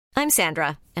I'm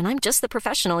Sandra, and I'm just the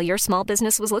professional your small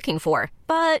business was looking for.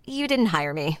 But you didn't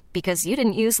hire me because you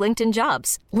didn't use LinkedIn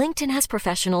Jobs. LinkedIn has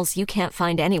professionals you can't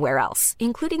find anywhere else,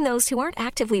 including those who aren't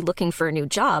actively looking for a new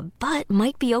job, but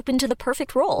might be open to the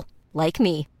perfect role, like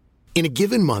me. In a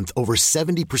given month, over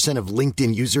 70% of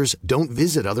LinkedIn users don't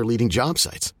visit other leading job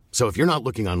sites. So if you're not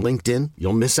looking on LinkedIn,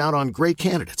 you'll miss out on great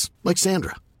candidates like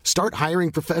Sandra. Start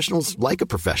hiring professionals like a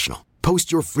professional.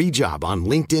 Post your free job on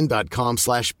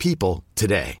linkedin.com/people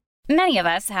today. Many of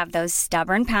us have those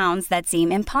stubborn pounds that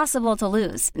seem impossible to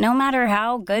lose, no matter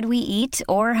how good we eat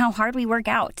or how hard we work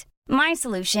out. My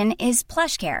solution is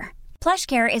PlushCare.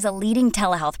 PlushCare is a leading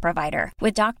telehealth provider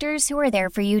with doctors who are there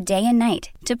for you day and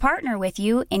night to partner with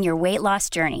you in your weight loss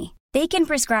journey. They can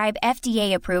prescribe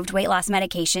FDA-approved weight loss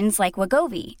medications like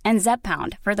Wegovy and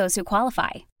Zepbound for those who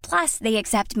qualify. Plus, they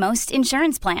accept most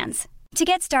insurance plans. To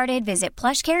get started, visit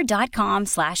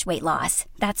plushcare.com/weightloss.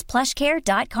 That's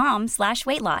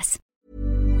plushcare.com/weightloss.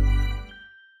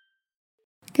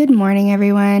 Good morning,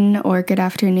 everyone, or good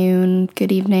afternoon,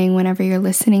 good evening, whenever you're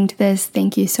listening to this.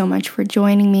 Thank you so much for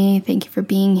joining me. Thank you for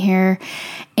being here.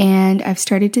 And I've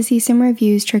started to see some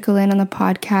reviews trickle in on the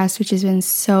podcast, which has been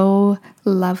so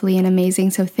lovely and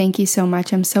amazing. So thank you so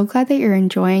much. I'm so glad that you're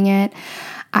enjoying it.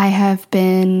 I have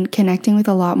been connecting with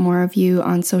a lot more of you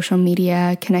on social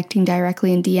media, connecting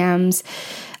directly in DMs.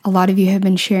 A lot of you have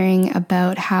been sharing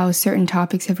about how certain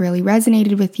topics have really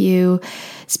resonated with you,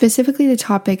 specifically the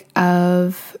topic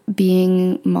of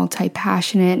being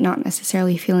multi-passionate, not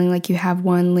necessarily feeling like you have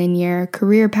one linear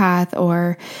career path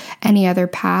or any other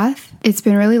path. It's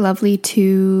been really lovely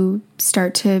to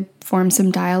start to form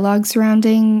some dialogue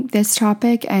surrounding this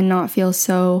topic and not feel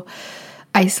so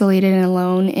isolated and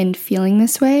alone in feeling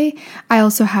this way. I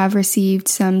also have received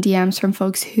some DMs from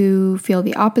folks who feel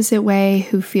the opposite way,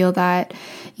 who feel that,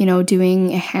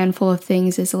 doing a handful of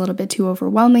things is a little bit too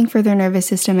overwhelming for their nervous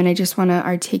system. And I just want to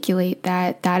articulate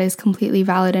that that is completely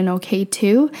valid and okay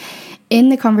too. In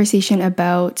the conversation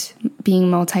about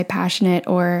being multi-passionate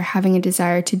or having a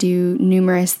desire to do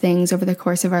numerous things over the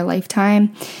course of our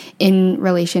lifetime in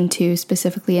relation to,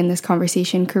 specifically in this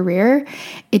conversation, career,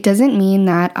 it doesn't mean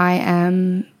that I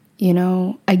am,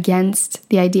 against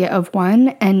the idea of one.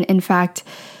 And in fact,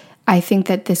 I think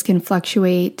that this can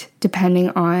fluctuate depending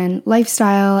on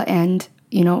lifestyle and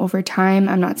over time.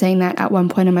 I'm not saying that at one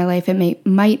point in my life it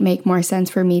might make more sense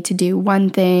for me to do one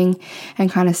thing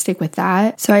and kind of stick with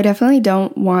that. So I definitely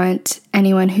don't want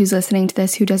anyone who's listening to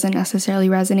this who doesn't necessarily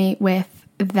resonate with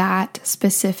that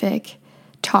specific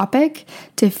topic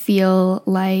to feel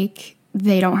like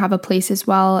they don't have a place as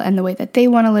well and the way that they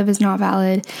want to live is not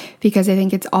valid, because I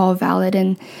think it's all valid.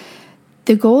 And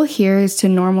the goal here is to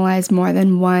normalize more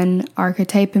than one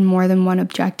archetype and more than one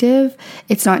objective.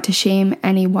 It's not to shame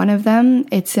any one of them.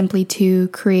 It's simply to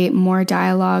create more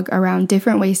dialogue around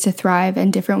different ways to thrive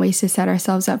and different ways to set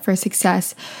ourselves up for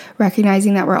success,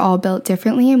 recognizing that we're all built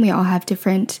differently and we all have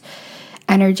different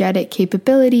energetic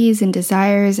capabilities and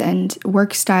desires and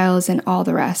work styles and all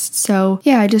the rest. So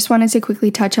yeah, I just wanted to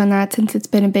quickly touch on that since it's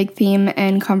been a big theme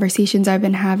and conversations I've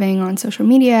been having on social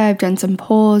media. I've done some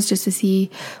polls just to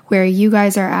see where you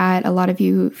guys are at. A lot of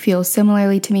you feel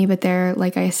similarly to me, but there,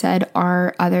 like I said,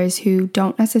 are others who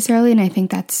don't necessarily, and I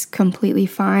think that's completely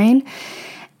fine.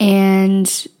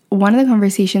 And one of the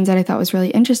conversations that I thought was really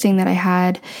interesting that I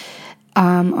had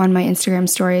on my Instagram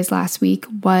stories last week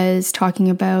was talking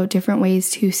about different ways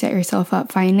to set yourself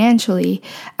up financially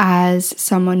as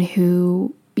someone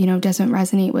who, doesn't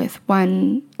resonate with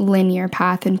one linear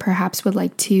path and perhaps would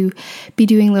like to be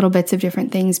doing little bits of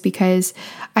different things, because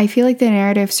I feel like the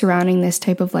narrative surrounding this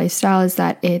type of lifestyle is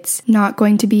that it's not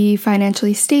going to be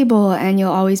financially stable and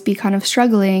you'll always be kind of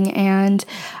struggling. And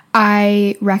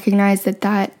I recognize that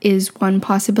that is one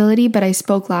possibility, but I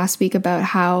spoke last week about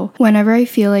how whenever I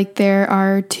feel like there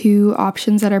are two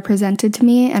options that are presented to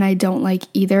me and I don't like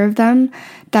either of them,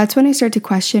 that's when I start to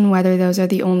question whether those are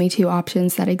the only two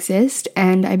options that exist.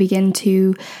 And I begin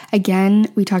to, again,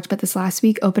 we talked about this last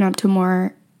week, open up to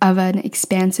more of an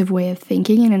expansive way of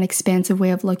thinking and an expansive way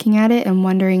of looking at it, and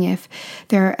wondering if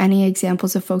there are any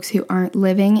examples of folks who aren't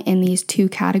living in these two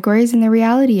categories. And the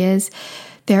reality is,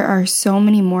 there are so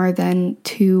many more than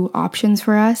two options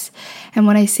for us. And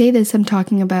when I say this, I'm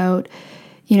talking about,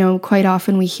 quite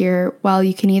often we hear, well,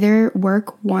 you can either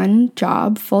work one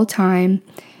job full time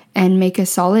and make a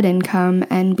solid income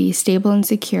and be stable and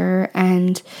secure,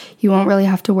 and you won't really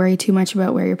have to worry too much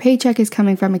about where your paycheck is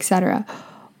coming from, etc.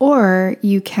 Or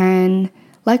you can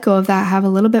let go of that, have a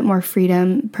little bit more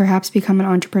freedom, perhaps become an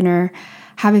entrepreneur,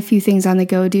 have a few things on the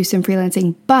go, do some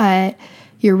freelancing, but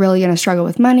you're really going to struggle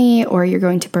with money, or you're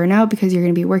going to burn out because you're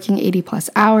going to be working 80 plus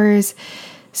hours.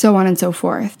 so on and so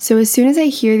forth. So as soon as I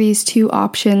hear these two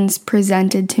options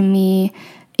presented to me,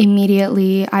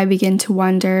 immediately I begin to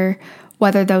wonder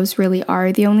whether those really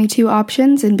are the only two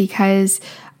options. And because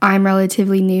I'm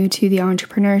relatively new to the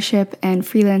entrepreneurship and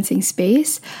freelancing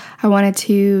space, I wanted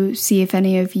to see if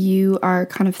any of you are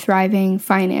kind of thriving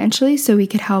financially so we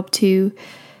could help to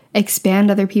expand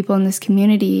other people in this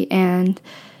community and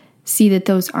see that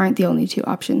those aren't the only two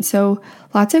options. So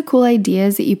lots of cool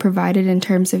ideas that you provided in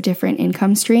terms of different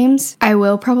income streams. I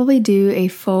will probably do a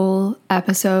full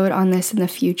episode on this in the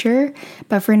future,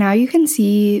 but for now you can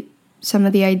see some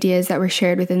of the ideas that were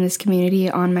shared within this community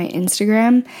on my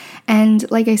Instagram. And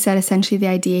like I said, essentially the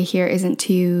idea here isn't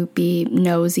to be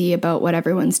nosy about what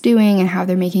everyone's doing and how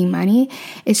they're making money.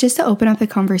 It's just to open up the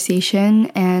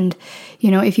conversation. And,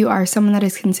 if you are someone that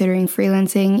is considering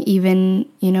freelancing, even,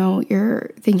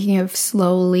 you're thinking of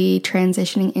slowly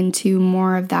transitioning into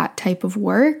more of that type of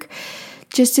work,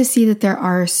 just to see that there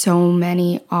are so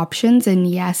many options. And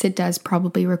yes, it does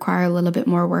probably require a little bit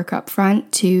more work up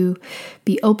front to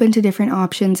be open to different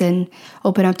options and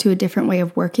open up to a different way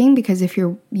of working, because if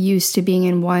you're used to being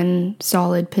in one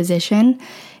solid position,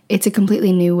 it's a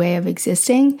completely new way of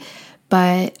existing.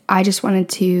 But I just wanted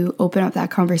to open up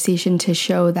that conversation to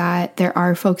show that there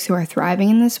are folks who are thriving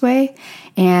in this way.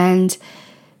 And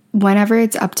whenever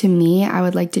it's up to me, I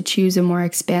would like to choose a more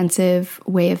expansive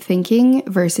way of thinking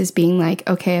versus being like,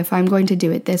 okay, if I'm going to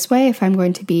do it this way, if I'm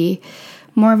going to be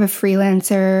more of a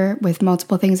freelancer with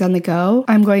multiple things on the go,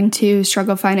 I'm going to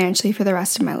struggle financially for the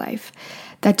rest of my life.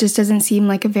 That just doesn't seem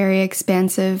like a very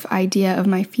expansive idea of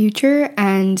my future.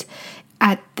 And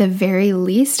at the very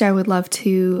least, I would love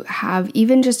to have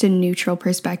even just a neutral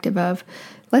perspective of,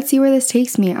 let's see where this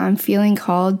takes me. I'm feeling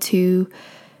called to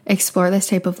explore this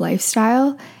type of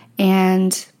lifestyle.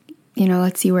 And,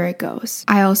 let's see where it goes.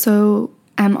 I also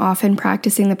am often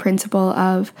practicing the principle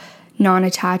of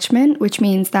non-attachment, which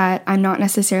means that I'm not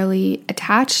necessarily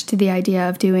attached to the idea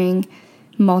of doing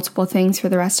multiple things for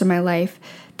the rest of my life.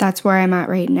 That's where I'm at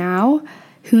right now.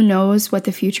 Who knows what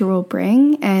the future will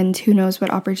bring, and who knows what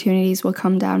opportunities will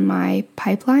come down my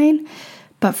pipeline.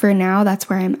 But for now, that's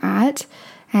where I'm at.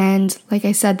 And like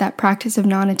I said, that practice of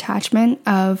non-attachment,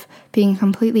 of being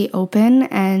completely open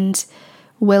and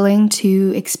willing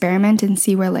to experiment and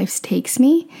see where life takes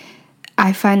me,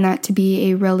 I find that to be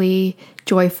a really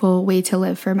joyful way to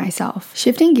live for myself.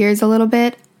 Shifting gears a little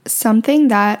bit, something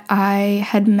that I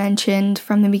had mentioned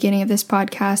from the beginning of this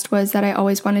podcast was that I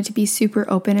always wanted to be super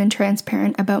open and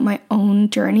transparent about my own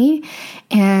journey.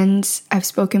 And I've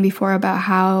spoken before about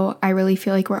how I really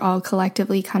feel like we're all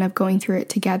collectively kind of going through it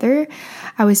together.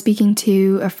 I was speaking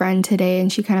to a friend today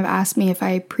and she kind of asked me if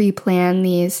I pre-plan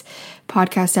these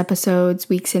podcast episodes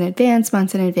weeks in advance,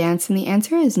 months in advance, and the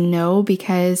answer is no,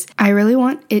 because I really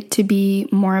want it to be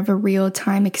more of a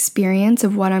real-time experience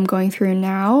of what I'm going through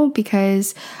now,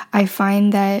 because I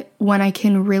find that when I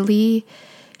can really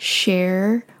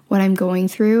share what I'm going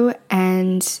through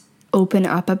and open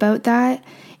up about that,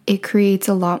 it creates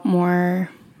a lot more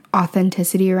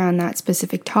authenticity around that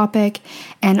specific topic.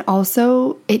 And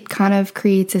also it kind of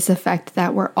creates this effect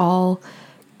that we're all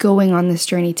going on this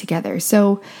journey together.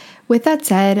 So with that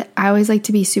said, I always like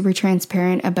to be super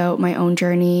transparent about my own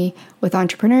journey with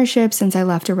entrepreneurship since I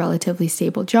left a relatively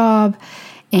stable job,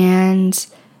 and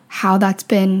how that's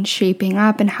been shaping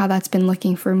up and how that's been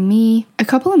looking for me. A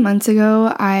couple of months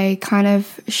ago, I kind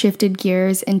of shifted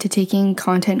gears into taking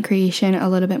content creation a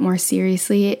little bit more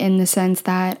seriously, in the sense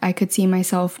that I could see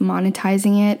myself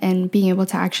monetizing it and being able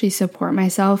to actually support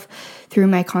myself through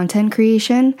my content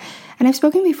creation. And I've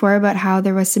spoken before about how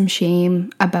there was some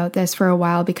shame about this for a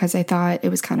while because I thought it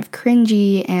was kind of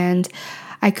cringy and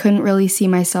I couldn't really see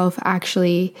myself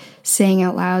actually saying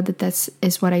out loud that this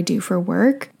is what I do for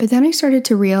work. But then I started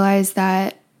to realize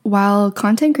that while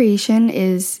content creation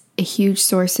is a huge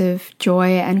source of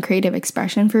joy and creative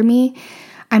expression for me,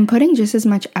 I'm putting just as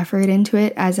much effort into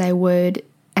it as I would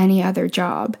any other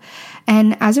job.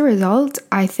 And as a result,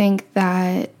 I think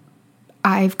that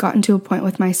I've gotten to a point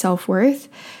with my self-worth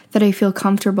that I feel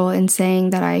comfortable in saying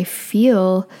that I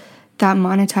feel that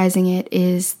monetizing it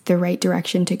is the right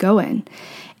direction to go in.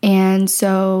 And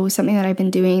so something that I've been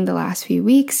doing the last few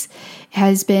weeks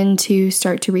has been to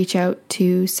start to reach out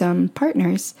to some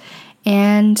partners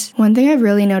And one thing I've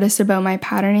really noticed about my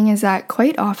patterning is that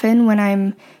quite often when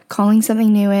I'm calling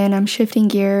something new in, I'm shifting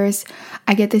gears,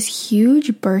 I get this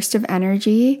huge burst of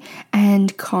energy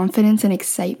and confidence and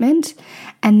excitement.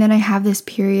 And then I have this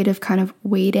period of kind of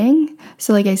waiting.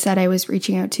 So like I said, I was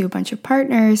reaching out to a bunch of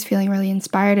partners, feeling really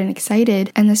inspired and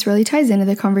excited. And this really ties into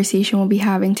the conversation we'll be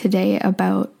having today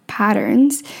about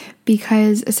patterns,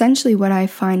 because essentially what I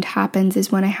find happens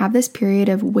is when I have this period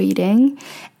of waiting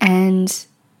and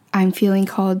I'm feeling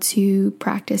called to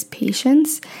practice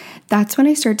patience, that's when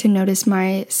I start to notice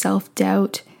my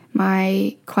self-doubt,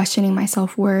 my questioning my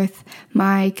self-worth,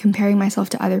 my comparing myself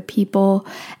to other people,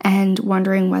 and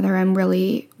wondering whether I'm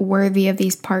really worthy of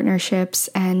these partnerships,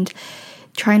 and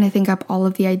trying to think up all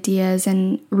of the ideas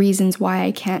and reasons why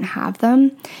I can't have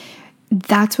them.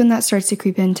 That's when that starts to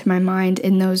creep into my mind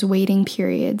in those waiting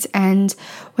periods. And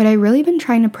what I've really been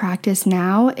trying to practice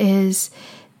now is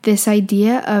this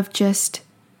idea of just,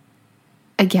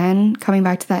 again, coming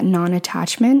back to that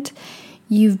non-attachment.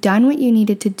 You've done what you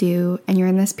needed to do and you're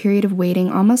in this period of waiting,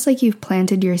 almost like you've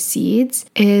planted your seeds,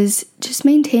 is just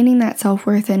maintaining that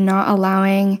self-worth and not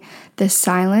allowing the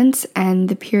silence and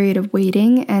the period of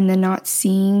waiting and the not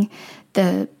seeing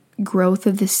the growth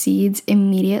of the seeds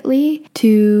immediately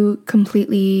to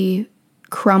completely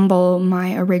crumble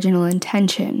my original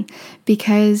intention.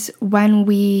 Because when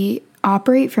we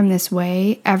operate from this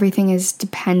way, everything is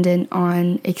dependent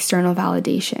on external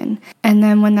validation. And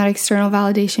then when that external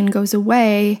validation goes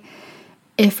away,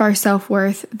 if our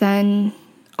self-worth then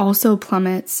also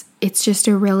plummets, it's just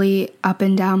a really up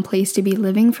and down place to be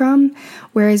living from.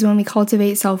 Whereas when we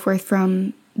cultivate self-worth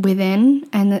from within,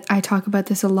 and I talk about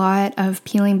this a lot, of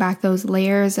peeling back those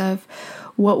layers of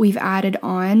what we've added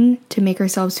on to make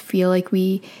ourselves feel like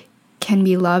we can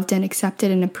be loved and accepted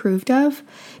and approved of,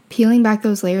 peeling back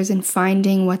those layers and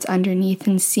finding what's underneath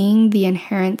and seeing the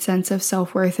inherent sense of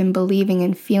self-worth and believing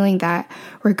and feeling that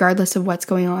regardless of what's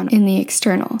going on in the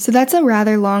external. So that's a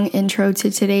rather long intro to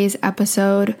today's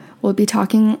episode. We'll be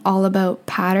talking all about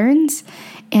patterns,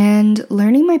 and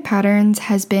learning my patterns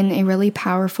has been a really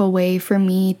powerful way for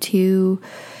me to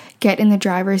get in the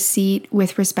driver's seat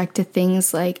with respect to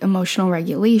things like emotional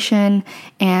regulation,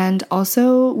 and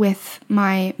also with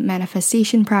my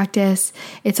manifestation practice.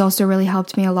 It's also really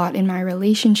helped me a lot in my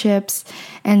relationships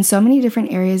and so many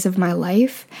different areas of my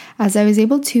life, as I was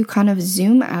able to kind of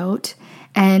zoom out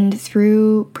and,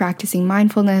 through practicing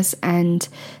mindfulness and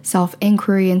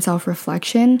self-inquiry and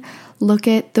self-reflection, look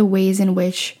at the ways in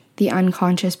which the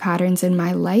unconscious patterns in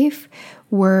my life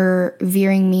were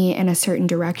veering me in a certain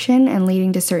direction and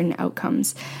leading to certain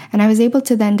outcomes. And I was able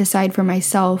to then decide for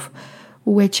myself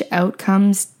which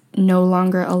outcomes no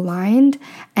longer aligned,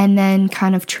 and then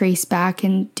kind of trace back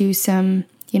and do some,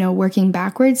 working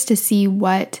backwards to see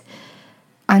what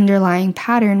underlying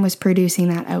pattern was producing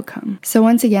that outcome. So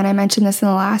once again, I mentioned this in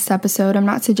the last episode, I'm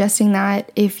not suggesting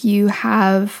that if you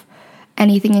have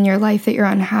anything in your life that you're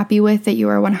unhappy with, that you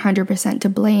are 100% to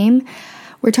blame.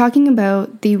 We're talking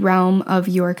about the realm of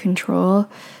your control.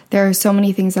 There are so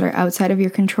many things that are outside of your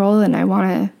control, and I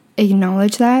want to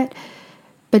acknowledge that.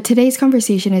 But today's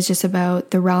conversation is just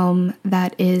about the realm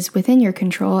that is within your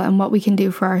control and what we can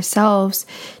do for ourselves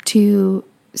to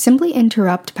simply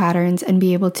interrupt patterns and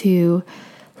be able to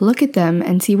look at them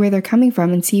and see where they're coming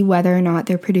from and see whether or not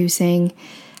they're producing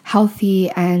healthy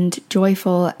and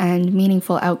joyful and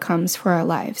meaningful outcomes for our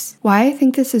lives. Why I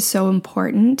think this is so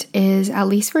important is, at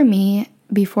least for me,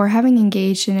 before having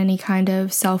engaged in any kind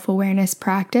of self-awareness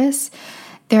practice,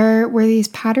 there were these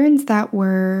patterns that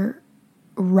were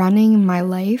running my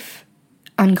life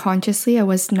unconsciously. I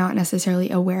was not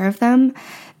necessarily aware of them,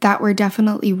 that were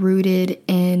definitely rooted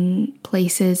in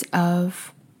places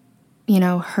of,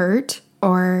 hurt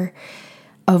or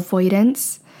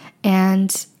avoidance,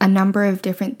 and a number of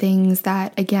different things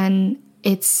that, again,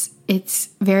 it's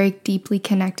very deeply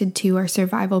connected to our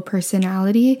survival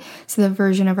personality. So the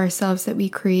version of ourselves that we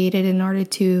created in order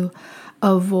to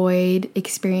avoid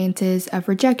experiences of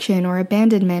rejection or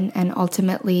abandonment, and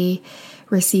ultimately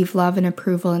receive love and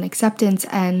approval and acceptance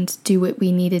and do what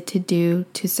we needed to do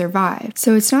to survive.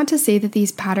 So it's not to say that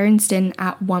these patterns didn't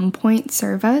at one point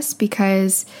serve us,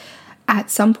 because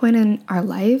at some point in our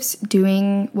lives,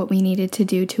 doing what we needed to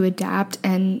do to adapt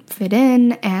and fit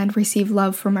in and receive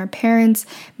love from our parents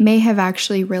may have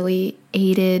actually really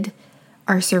aided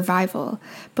our survival.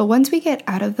 But once we get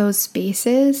out of those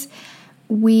spaces,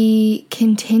 we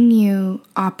continue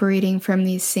operating from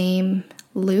these same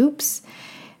loops,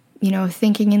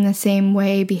 thinking in the same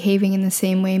way, behaving in the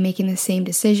same way, making the same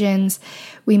decisions.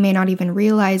 We may not even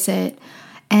realize it.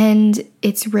 And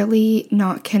it's really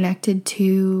not connected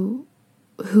to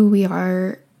who we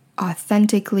are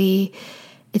authentically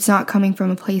it's not coming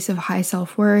from a place of high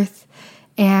self-worth.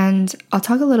 And I'll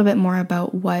talk a little bit more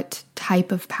about what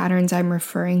type of patterns I'm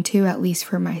referring to, at least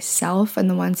for myself and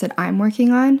the ones that I'm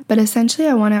working on. But essentially,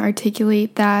 I want to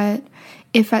articulate that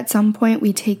if at some point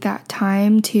we take that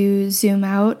time to zoom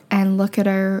out and look at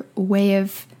our way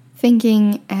of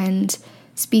thinking and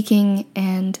speaking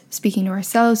to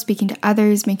ourselves, speaking to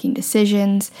others, making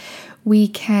decisions, we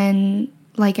can,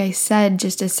 like I said,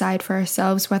 just decide for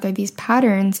ourselves whether these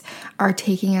patterns are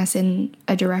taking us in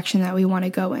a direction that we want to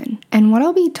go in. And what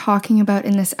I'll be talking about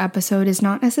in this episode is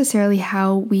not necessarily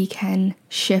how we can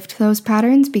shift those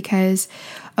patterns, because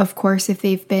of course, if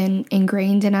they've been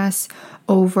ingrained in us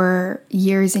over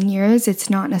years and years, it's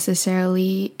not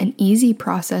necessarily an easy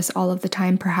process all of the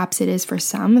time. Perhaps it is for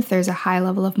some if there's a high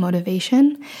level of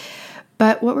motivation.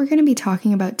 But what we're going to be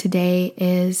talking about today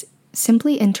is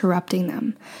simply interrupting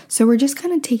them. So we're just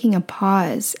kind of taking a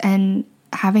pause and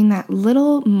having that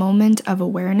little moment of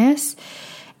awareness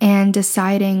and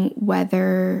deciding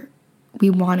whether we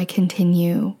want to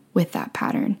continue with that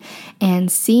pattern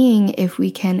and seeing if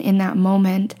we can, in that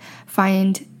moment,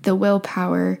 find the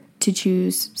willpower to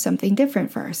choose something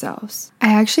different for ourselves.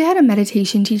 I actually had a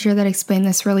meditation teacher that explained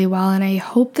this really well, and I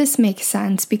hope this makes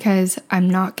sense because I'm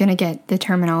not going to get the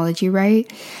terminology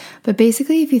right. But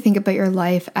basically, if you think about your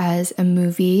life as a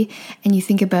movie and you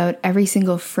think about every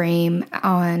single frame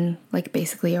on like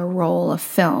basically a roll of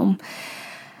film,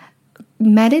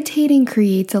 meditating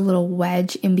creates a little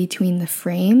wedge in between the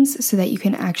frames so that you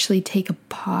can actually take a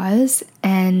pause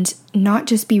and not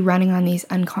just be running on these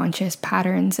unconscious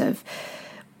patterns of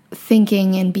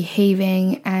thinking and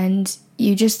behaving, and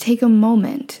you just take a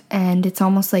moment and it's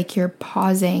almost like you're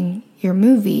pausing your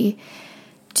movie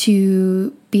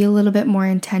to be a little bit more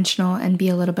intentional and be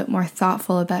a little bit more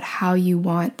thoughtful about how you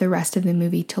want the rest of the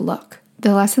movie to look.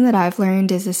 The lesson that I've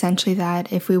learned is essentially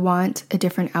that if we want a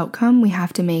different outcome, we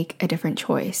have to make a different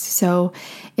choice. So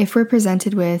if we're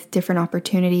presented with different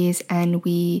opportunities and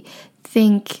we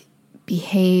think,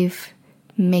 behave,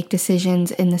 make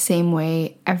decisions in the same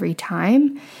way every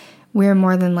time, we're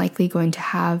more than likely going to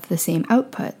have the same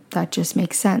output. That just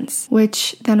makes sense.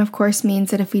 Which then, of course,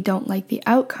 means that if we don't like the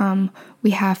outcome,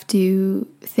 we have to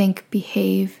think,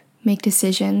 behave, make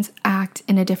decisions, act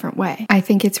in a different way. I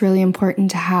think it's really important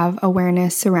to have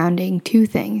awareness surrounding two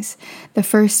things. The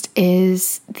first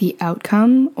is the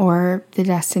outcome or the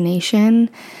destination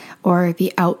or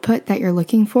the output that you're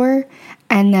looking for.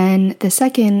 And then the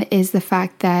second is the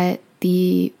fact that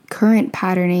the current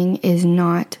patterning is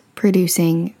not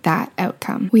producing that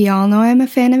outcome. We all know I'm a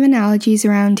fan of analogies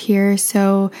around here,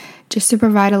 so just to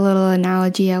provide a little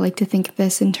analogy, I like to think of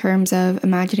this in terms of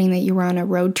imagining that you were on a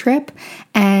road trip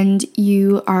and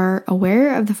you are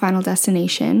aware of the final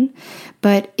destination,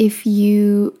 but if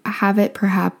you have it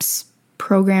perhaps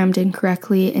programmed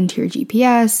incorrectly into your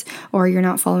GPS or you're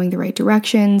not following the right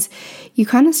directions, you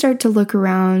kind of start to look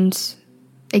around,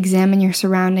 examine your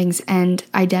surroundings, and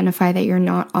identify that you're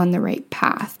not on the right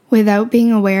path. Without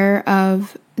being aware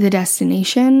of the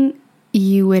destination,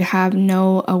 you would have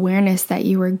no awareness that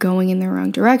you were going in the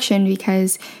wrong direction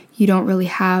because you don't really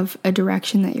have a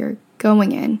direction that you're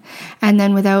going in. And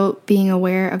then without being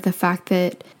aware of the fact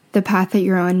that the path that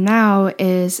you're on now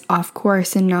is off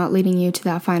course and not leading you to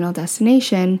that final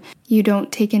destination, you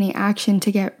don't take any action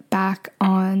to get back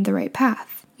on the right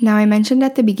path. Now, I mentioned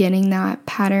at the beginning that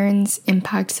patterns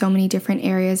impact so many different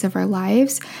areas of our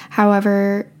lives.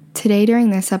 However, today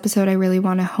during this episode, I really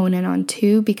want to hone in on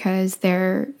two because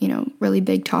they're, really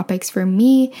big topics for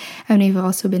me. And we've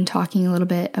also been talking a little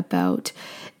bit about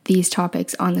these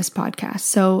topics on this podcast.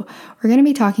 So we're going to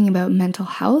be talking about mental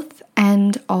health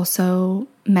and also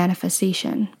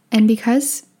manifestation. And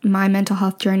because my mental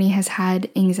health journey has had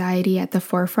anxiety at the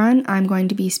forefront, I'm going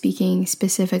to be speaking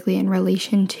specifically in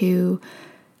relation to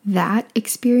that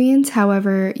experience.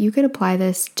 However, you could apply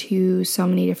this to so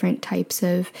many different types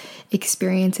of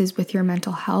experiences with your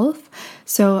mental health.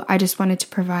 So I just wanted to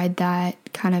provide that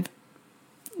kind of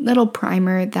little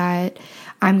primer that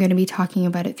I'm going to be talking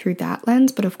about it through that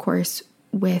lens. But of course,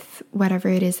 with whatever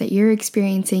it is that you're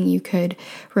experiencing, you could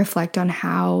reflect on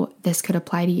how this could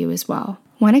apply to you as well.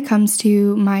 When it comes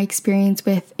to my experience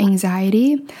with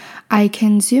anxiety, I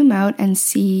can zoom out and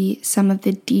see some of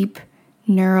the deep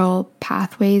neural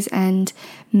pathways and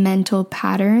mental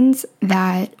patterns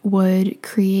that would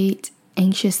create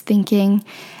anxious thinking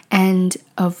and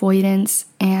avoidance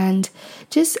and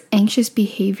just anxious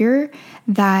behavior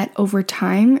that over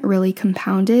time really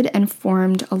compounded and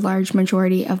formed a large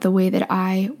majority of the way that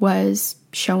I was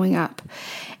showing up.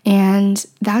 And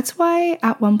that's why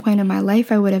at one point in my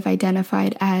life I would have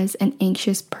identified as an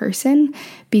anxious person,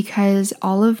 because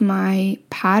all of my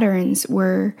patterns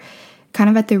were kind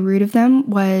of at the root of them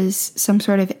was some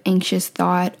sort of anxious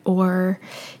thought or,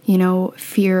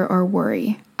 fear or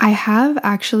worry. I have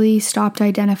actually stopped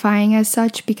identifying as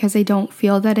such because I don't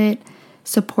feel that it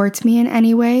supports me in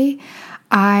any way.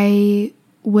 I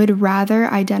would rather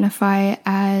identify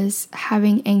as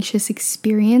having anxious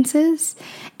experiences,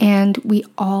 and we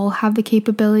all have the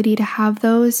capability to have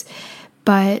those.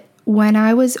 But when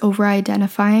I was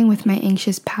over-identifying with my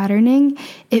anxious patterning,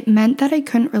 it meant that I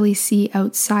couldn't really see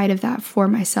outside of that for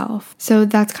myself. So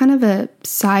that's kind of a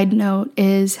side note,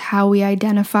 is how we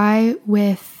identify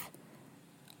with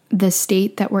the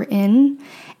state that we're in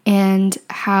and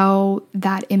how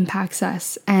that impacts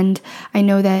us. And I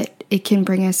know that it can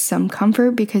bring us some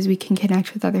comfort because we can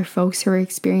connect with other folks who are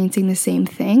experiencing the same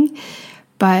thing.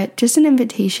 But just an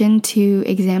invitation to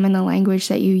examine the language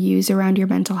that you use around your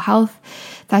mental health.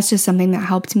 That's just something that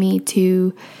helped me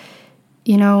to,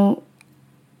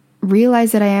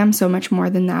 realize that I am so much more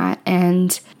than that.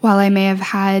 And while I may have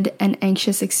had an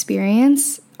anxious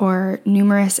experience or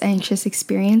numerous anxious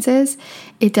experiences,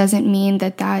 it doesn't mean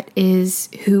that that is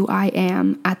who I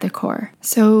am at the core.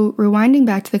 So rewinding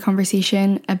back to the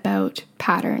conversation about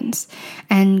patterns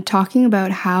and talking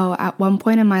about how at one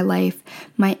point in my life,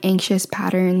 my anxious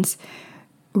patterns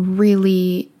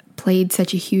really played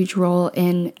such a huge role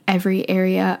in every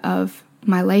area of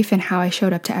my life and how I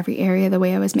showed up to every area, the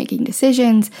way I was making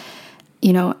decisions,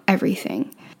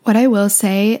 everything. What I will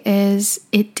say is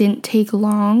it didn't take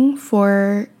long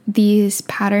for these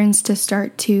patterns to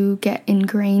start to get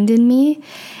ingrained in me.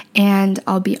 And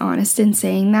I'll be honest in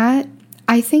saying that.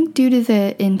 I think due to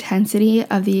the intensity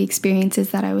of the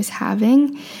experiences that I was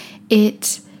having,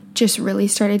 it just really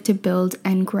started to build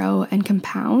and grow and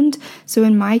compound. So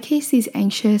in my case, these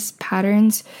anxious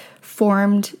patterns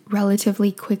formed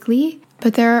relatively quickly.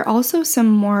 But there are also some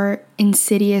more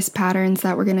insidious patterns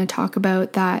that we're going to talk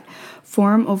about that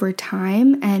form over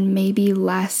time and may be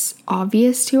less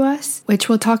obvious to us, which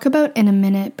we'll talk about in a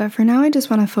minute. But for now, I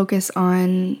just want to focus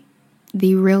on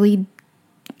the really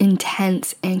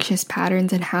intense anxious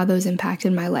patterns and how those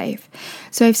impacted my life.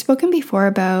 So I've spoken before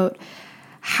about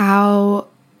how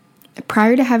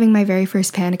prior to having my very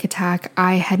first panic attack,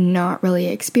 I had not really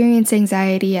experienced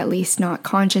anxiety, at least not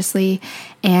consciously,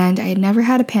 and I had never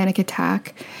had a panic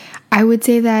attack. I would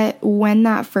say that when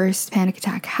that first panic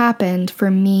attack happened,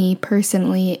 for me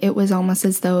personally, it was almost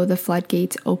as though the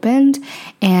floodgates opened,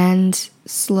 and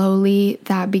slowly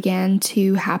that began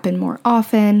to happen more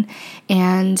often.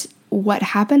 And what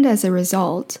happened as a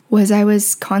result was I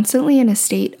was constantly in a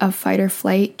state of fight or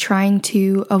flight, trying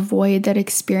to avoid that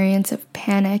experience of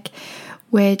panic,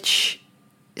 which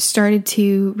started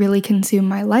to really consume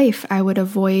my life. I would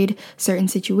avoid certain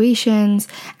situations,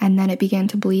 and then it began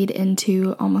to bleed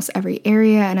into almost every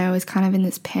area, and I was kind of in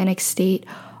this panic state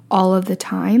all of the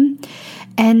time.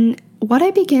 And what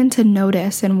I began to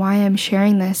notice, and why I'm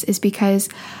sharing this, is because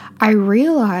I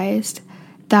realized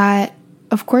that,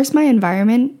 of course, my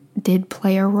environment did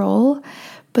play a role,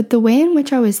 but the way in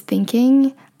which I was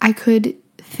thinking, I could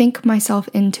think myself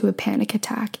into a panic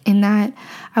attack, in that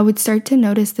I would start to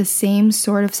notice the same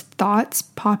sort of thoughts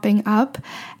popping up,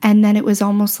 and then it was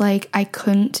almost like I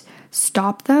couldn't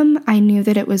stop them. I knew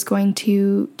that it was going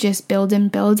to just build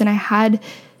and build, and I had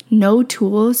no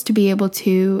tools to be able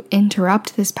to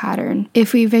interrupt this pattern.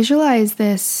 If we visualize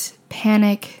this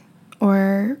panic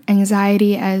or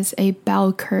anxiety as a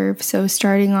bell curve, so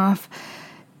starting off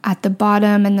at the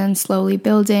bottom and then slowly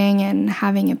building and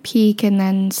having a peak and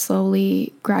then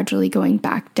slowly, gradually going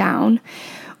back down,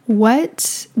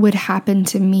 what would happen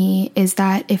to me is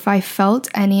that if I felt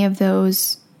any of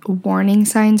those warning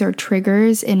signs or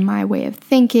triggers in my way of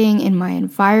thinking, in my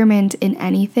environment, in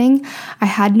anything, I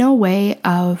had no way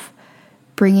of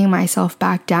bringing myself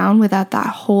back down without that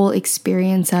whole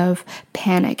experience of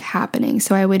panic happening.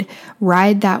 So I would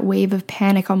ride that wave of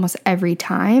panic almost every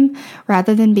time,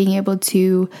 rather than being able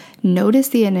to notice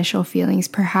the initial feelings,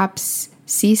 perhaps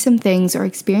see some things or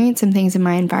experience some things in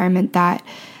my environment that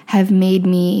have made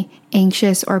me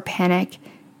anxious or panic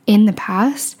in the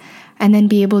past, and then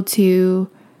be able to...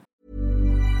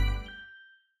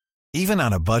 Even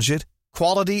on a budget,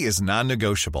 quality is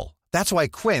non-negotiable. That's why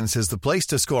Quince is the place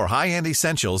to score high-end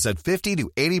essentials at 50 to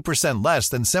 80% less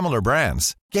than similar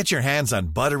brands. Get your hands on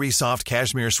buttery soft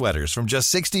cashmere sweaters from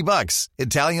just $60,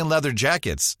 Italian leather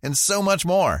jackets, and so much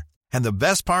more. And the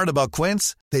best part about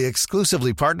Quince, they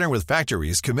exclusively partner with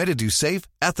factories committed to safe,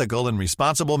 ethical, and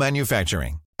responsible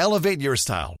manufacturing. Elevate your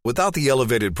style without the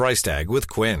elevated price tag with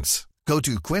Quince. Go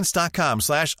to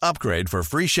quince.com/upgrade for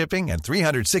free shipping and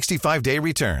 365-day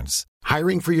returns.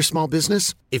 Hiring for your small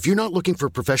business? If you're not looking for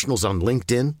professionals on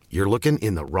LinkedIn, you're looking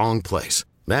in the wrong place.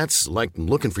 That's like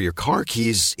looking for your car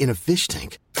keys in a fish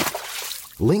tank.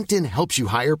 LinkedIn helps you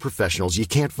hire professionals you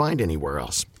can't find anywhere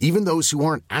else, even those who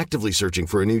aren't actively searching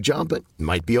for a new job but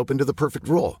might be open to the perfect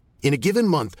role. In a given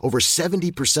month, over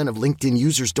 70% of LinkedIn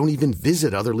users don't even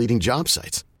visit other leading job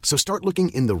sites. So start looking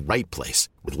in the right place.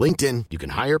 With LinkedIn, you can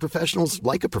hire professionals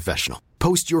like a professional.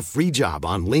 Post your free job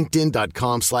on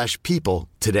linkedin.com/people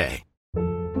today.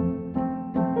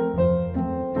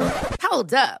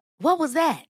 Hold up. What was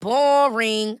that?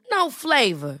 Boring. No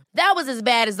flavor. That was as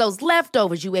bad as those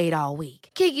leftovers you ate all week.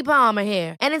 Keke Palmer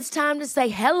here. And it's time to say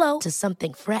hello to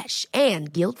something fresh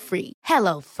and guilt-free.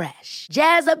 Hello Fresh.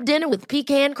 Jazz up dinner with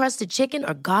pecan-crusted chicken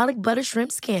or garlic butter shrimp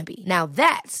scampi. Now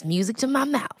that's music to my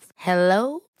mouth.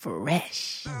 Hello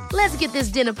Fresh. Let's get this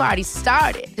dinner party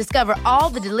started. Discover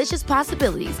all the delicious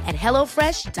possibilities at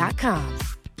HelloFresh.com.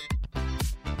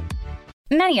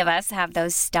 Many of us have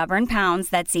those stubborn pounds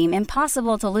that seem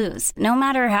impossible to lose, no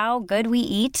matter how good we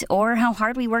eat or how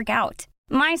hard we work out.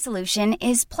 My solution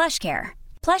is PlushCare.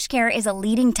 PlushCare is a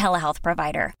leading telehealth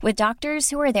provider with doctors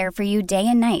who are there for you day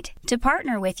and night to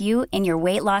partner with you in your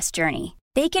weight loss journey.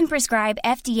 They can prescribe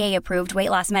FDA-approved weight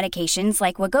loss medications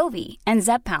like Wegovy and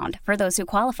Zepbound for those who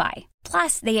qualify.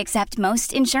 Plus, they accept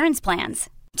most insurance plans.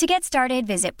 To get started,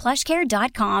 visit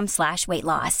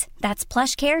plushcare.com/weightloss. That's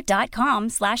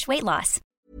plushcare.com/weightloss.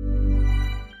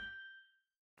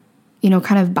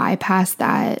 Kind of bypass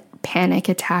that panic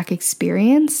attack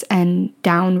experience and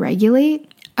down-regulate.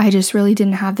 I just really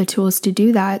didn't have the tools to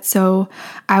do that. So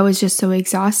I was just so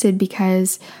exhausted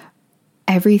because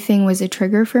everything was a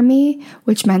trigger for me,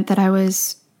 which meant that I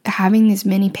was having these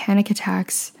mini panic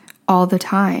attacks all the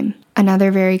time.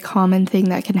 Another very common thing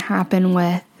that can happen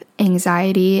with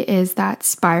anxiety is that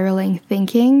spiraling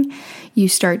thinking. You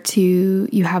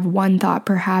have one thought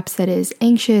perhaps that is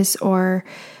anxious or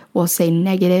we'll say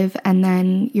negative, and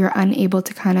then you're unable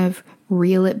to kind of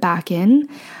reel it back in.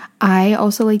 I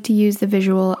also like to use the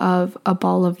visual of a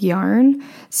ball of yarn.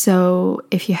 So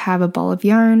if you have a ball of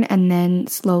yarn and then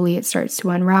slowly it starts to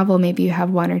unravel, maybe you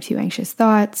have one or two anxious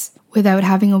thoughts. Without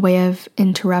having a way of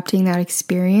interrupting that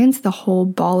experience, the whole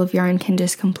ball of yarn can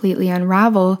just completely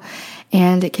unravel,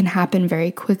 and it can happen very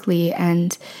quickly,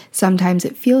 and sometimes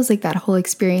it feels like that whole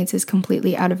experience is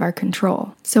completely out of our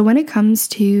control. So when it comes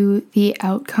to the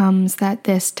outcomes that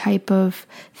this type of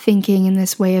thinking and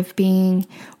this way of being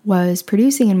was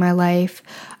producing in my life,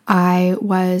 I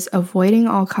was avoiding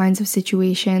all kinds of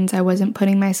situations. I wasn't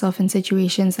putting myself in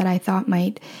situations that I thought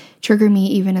might trigger me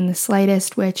even in the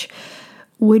slightest, which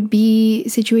would be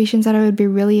situations that I would be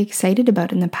really excited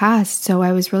about in the past. So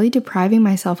I was really depriving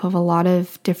myself of a lot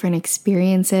of different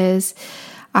experiences.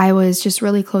 I was just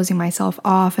really closing myself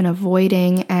off and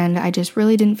avoiding, and I just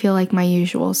really didn't feel like my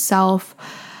usual self.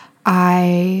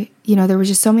 There were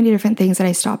just so many different things that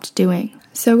I stopped doing.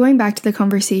 So going back to the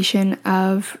conversation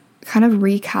of kind of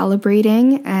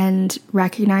recalibrating and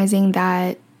recognizing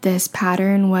that this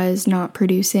pattern was not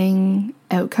producing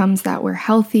outcomes that were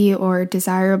healthy or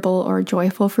desirable or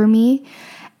joyful for me.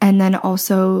 And then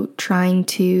also trying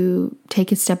to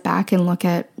take a step back and look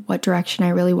at what direction I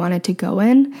really wanted to go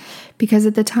in. Because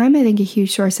at the time, I think a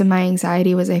huge source of my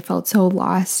anxiety was I felt so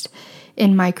lost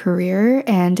in my career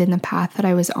and in the path that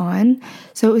I was on.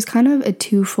 So it was kind of a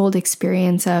twofold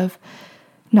experience of,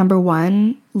 number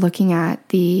one, looking at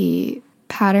the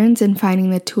patterns and finding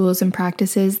the tools and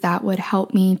practices that would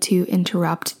help me to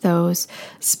interrupt those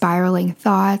spiraling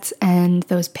thoughts and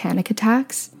those panic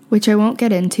attacks, which I won't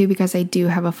get into because I do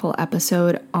have a full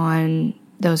episode on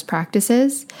those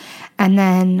practices. And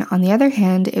then on the other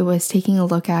hand, it was taking a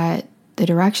look at the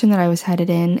direction that I was headed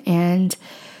in and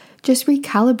just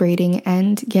recalibrating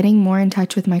and getting more in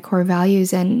touch with my core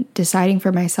values and deciding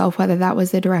for myself whether that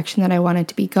was the direction that I wanted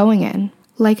to be going in.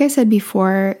 Like I said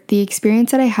before, the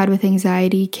experience that I had with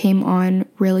anxiety came on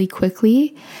really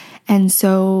quickly. And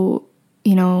so,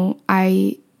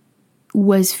 I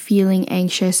was feeling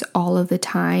anxious all of the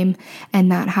time.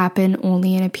 And that happened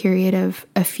only in a period of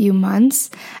a few months.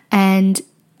 And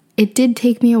it did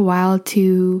take me a while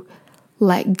to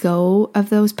let go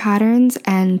of those patterns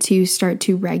and to start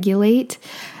to regulate.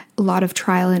 A lot of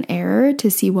trial and error to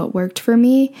see what worked for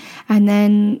me. And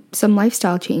then some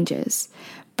lifestyle changes.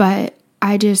 But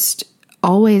I just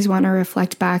always want to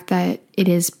reflect back that it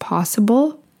is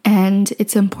possible, and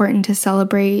it's important to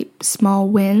celebrate small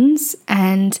wins.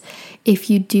 And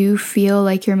if you do feel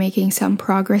like you're making some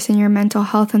progress in your mental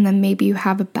health and then maybe you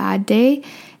have a bad day,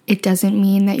 it doesn't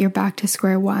mean that you're back to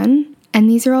square one. And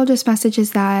these are all just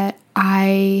messages that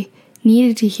I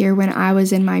needed to hear when I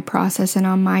was in my process and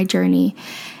on my journey.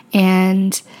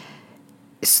 And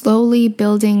slowly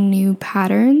building new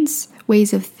patterns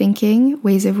ways of thinking,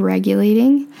 ways of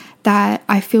regulating that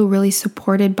I feel really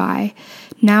supported by.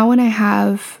 Now when I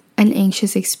have an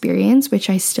anxious experience, which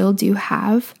I still do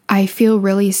have, I feel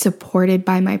really supported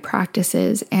by my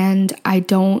practices, and I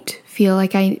don't feel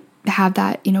like I have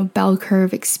that, bell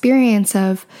curve experience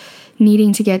of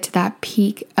needing to get to that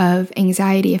peak of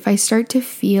anxiety. If I start to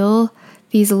feel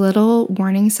these little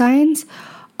warning signs,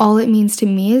 all it means to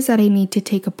me is that I need to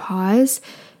take a pause,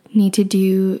 need to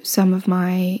do some of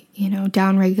my,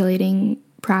 down-regulating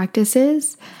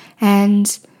practices,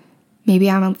 and maybe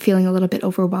I'm feeling a little bit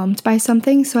overwhelmed by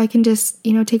something, so I can just,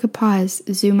 take a pause,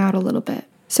 zoom out a little bit.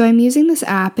 So I'm using this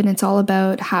app, and it's all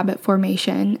about habit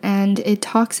formation, and it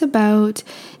talks about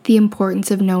the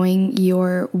importance of knowing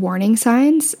your warning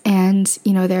signs, and,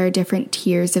 there are different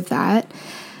tiers of that.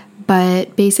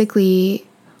 But basically,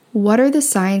 what are the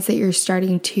signs that you're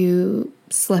starting to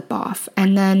slip off?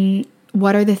 And then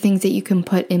what are the things that you can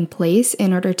put in place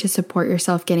in order to support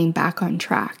yourself getting back on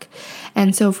track?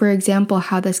 And so, for example,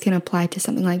 how this can apply to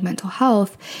something like mental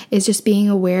health is just being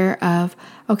aware of,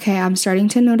 okay, I'm starting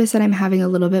to notice that I'm having a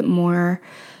little bit more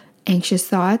anxious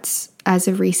thoughts as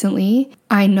of recently.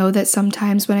 I know that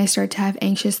sometimes when I start to have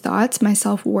anxious thoughts, my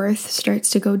self-worth starts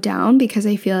to go down because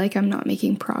I feel like I'm not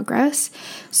making progress.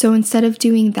 So instead of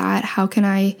doing that, how can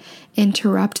I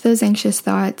interrupt those anxious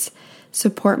thoughts,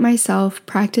 support myself,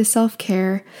 practice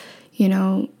self-care,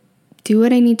 do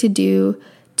what I need to do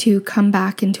to come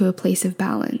back into a place of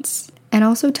balance. And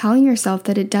also telling yourself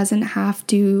that it doesn't have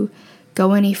to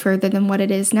go any further than what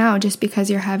it is now. Just because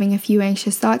you're having a few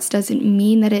anxious thoughts doesn't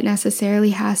mean that it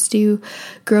necessarily has to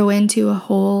grow into a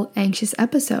whole anxious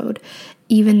episode,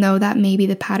 even though that may be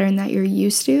the pattern that you're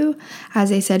used to.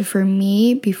 As I said, for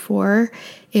me before,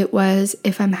 it was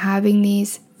if I'm having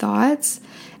these thoughts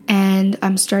and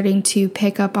I'm starting to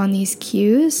pick up on these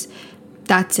cues,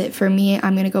 that's it for me.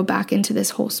 I'm going to go back into this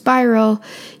whole spiral,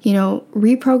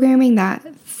 reprogramming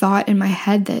that thought in my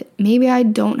head that maybe I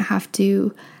don't have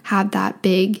to have that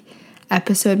big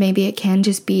episode. Maybe it can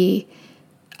just be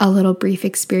a little brief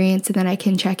experience, and then I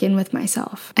can check in with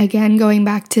myself. Again, going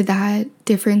back to that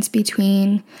difference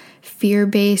between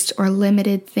fear-based or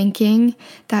limited thinking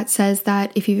that says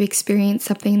that if you've experienced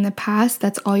something in the past,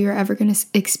 that's all you're ever going to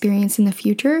experience in the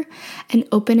future, and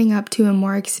opening up to a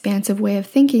more expansive way of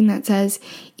thinking that says,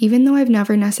 even though I've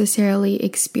never necessarily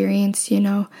experienced,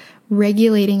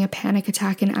 regulating a panic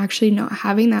attack and actually not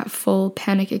having that full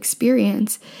panic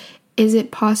experience, is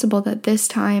it possible that this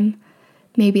time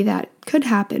maybe that could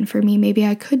happen for me? Maybe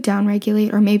I could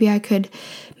downregulate, or maybe I could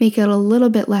make it a little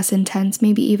bit less intense,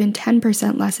 maybe even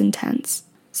 10% less intense.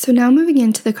 So now moving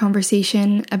into the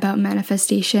conversation about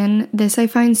manifestation, this I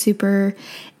find super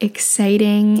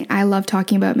exciting. I love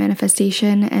talking about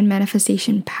manifestation and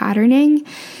manifestation patterning,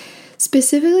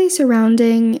 specifically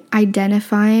surrounding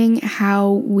identifying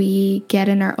how we get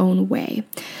in our own way.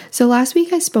 So last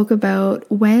week I spoke about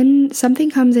when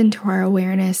something comes into our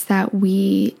awareness that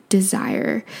we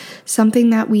desire,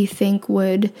 something that we think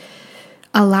would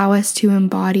allow us to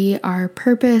embody our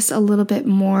purpose a little bit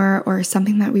more, or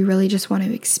something that we really just want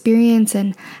to experience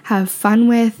and have fun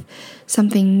with,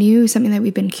 something new, something that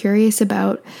we've been curious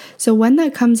about. So when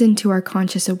that comes into our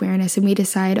conscious awareness and we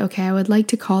decide, okay, I would like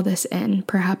to call this in,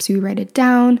 perhaps we write it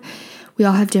down. We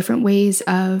all have different ways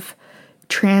of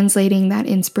translating that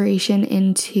inspiration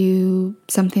into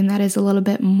something that is a little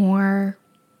bit more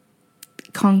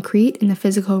concrete in the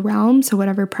physical realm. So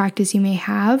whatever practice you may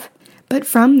have. But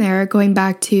from there, going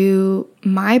back to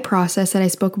my process that I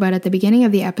spoke about at the beginning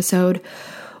of the episode,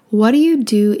 what do you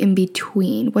do in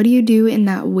between? What do you do in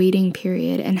that waiting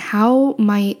period? And how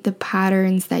might the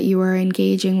patterns that you are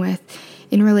engaging with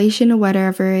in relation to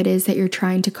whatever it is that you're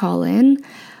trying to call in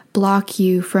block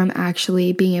you from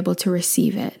actually being able to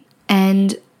receive it?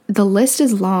 And the list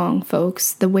is long,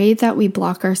 folks. The way that we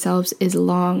block ourselves is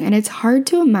long. And it's hard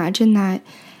to imagine that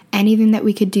anything that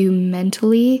we could do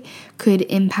mentally could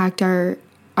impact our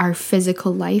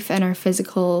physical life and our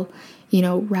physical,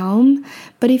 realm.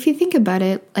 But if you think about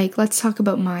it, like, let's talk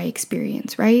about my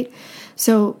experience, right?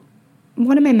 So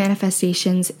one of my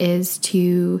manifestations is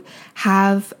to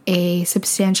have a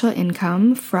substantial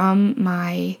income from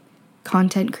my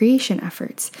content creation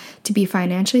efforts, to be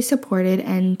financially supported,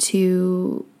 and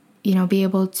to be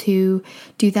able to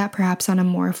do that perhaps on a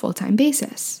more full-time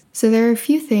basis. So there are a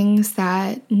few things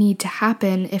that need to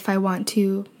happen if I want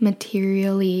to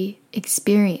materially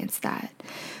experience that,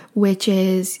 which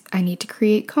is I need to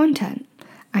create content.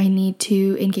 I need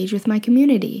to engage with my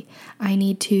community. I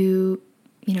need to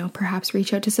perhaps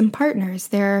reach out to some partners.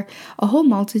 There are a whole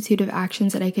multitude of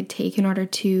actions that I could take in order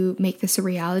to make this a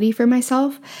reality for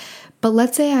myself. But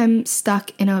let's say I'm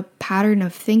stuck in a pattern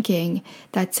of thinking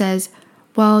that says,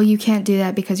 well, you can't do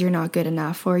that because you're not good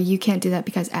enough, or you can't do that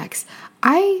because X.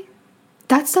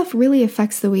 That stuff really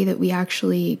affects the way that we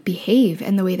actually behave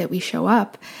and the way that we show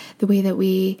up, the way that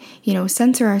we,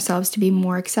 censor ourselves to be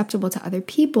more acceptable to other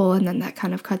people. And then that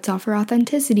kind of cuts off our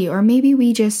authenticity, or maybe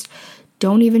we just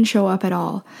don't even show up at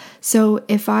all. So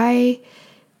if I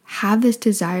have this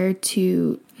desire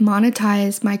to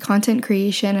monetize my content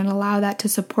creation and allow that to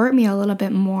support me a little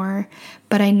bit more,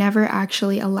 but I never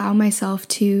actually allow myself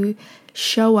to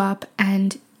show up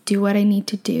and do what I need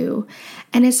to do.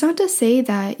 And it's not to say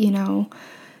that,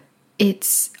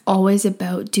 it's always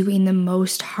about doing the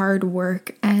most hard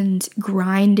work and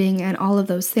grinding and all of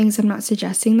those things. I'm not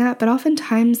suggesting that, but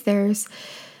oftentimes there's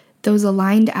those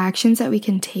aligned actions that we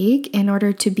can take in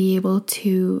order to be able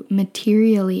to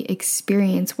materially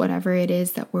experience whatever it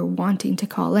is that we're wanting to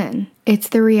call in. It's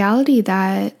the reality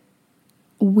that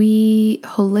we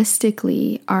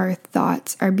holistically, our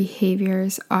thoughts, our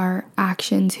behaviors, our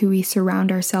actions, who we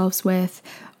surround ourselves with,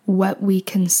 what we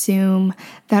consume,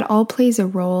 that all plays a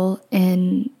role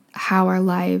in how our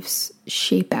lives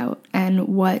shape out and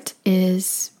what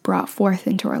is brought forth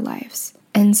into our lives.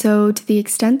 And so to the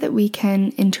extent that we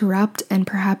can interrupt and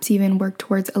perhaps even work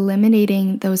towards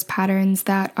eliminating those patterns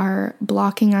that are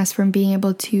blocking us from being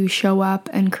able to show up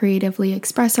and creatively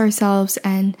express ourselves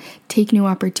and take new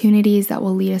opportunities that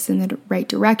will lead us in the right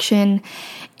direction,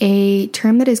 a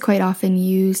term that is quite often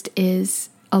used is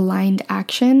aligned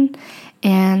action.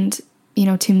 And,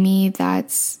 to me,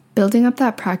 that's building up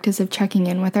that practice of checking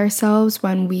in with ourselves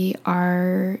when we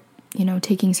are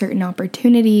taking certain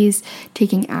opportunities,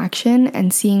 taking action,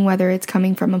 and seeing whether it's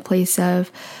coming from a place of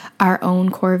our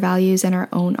own core values and our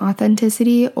own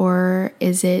authenticity, or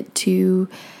is it to,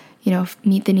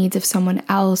 meet the needs of someone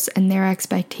else and their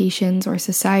expectations, or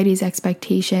society's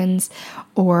expectations,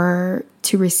 or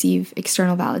to receive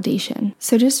external validation.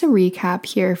 So just to recap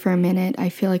here for a minute, I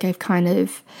feel like I've kind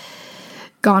of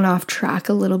gone off track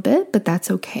a little bit, but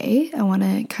that's okay. I want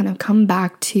to kind of come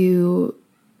back to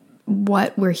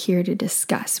what we're here to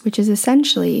discuss, which is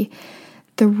essentially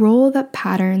the role that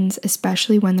patterns,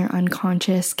 especially when they're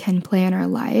unconscious, can play in our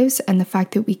lives, and the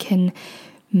fact that we can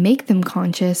make them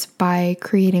conscious by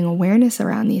creating awareness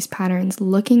around these patterns,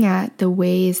 looking at the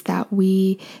ways that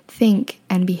we think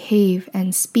and behave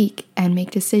and speak and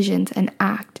make decisions and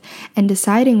act, and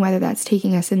deciding whether that's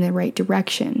taking us in the right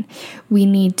direction. We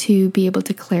need to be able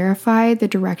to clarify the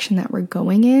direction that we're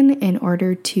going in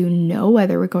order to know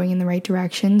whether we're going in the right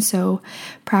direction. So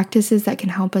practices that can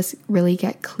help us really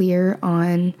get clear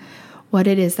on what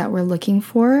it is that we're looking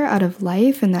for out of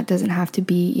life. And that doesn't have to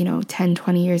be, 10,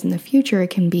 20 years in the future. It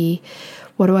can be,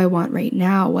 what do I want right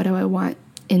now? What do I want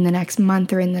in the next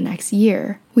month or in the next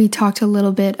year? We talked a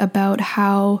little bit about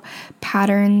how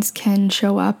patterns can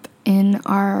show up in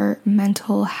our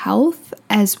mental health,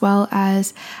 as well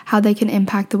as how they can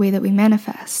impact the way that we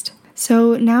manifest.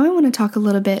 So now I want to talk a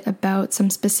little bit about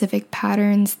some specific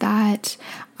patterns that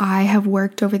I have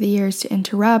worked over the years to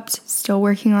interrupt, still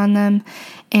working on them,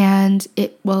 and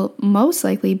it will most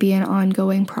likely be an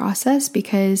ongoing process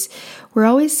because we're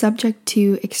always subject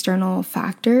to external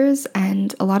factors,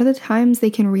 and a lot of the times they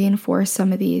can reinforce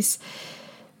some of these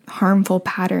harmful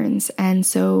patterns. And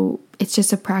so it's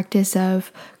just a practice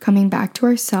of coming back to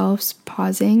ourselves,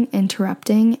 pausing,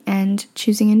 interrupting, and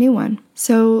choosing a new one.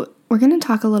 So we're going to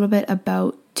talk a little bit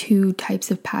about two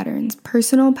types of patterns.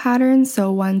 Personal patterns,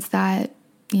 so ones that,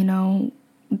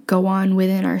 go on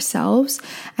within ourselves,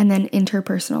 and then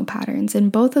interpersonal patterns.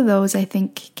 And both of those, I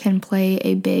think, can play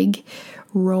a big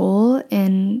role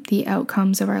in the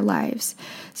outcomes of our lives.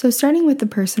 So starting with the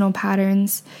personal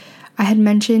patterns, I had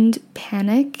mentioned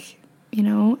panic,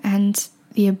 and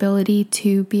the ability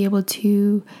to be able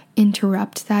to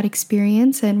interrupt that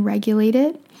experience and regulate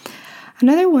it.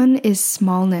 Another one is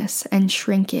smallness and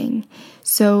shrinking.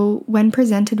 So when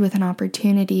presented with an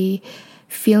opportunity,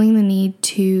 feeling the need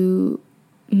to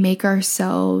make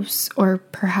ourselves, or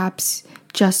perhaps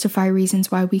justify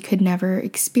reasons why we could never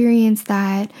experience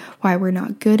that, why we're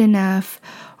not good enough,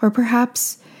 or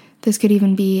perhaps this could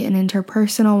even be an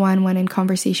interpersonal one when in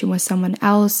conversation with someone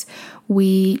else,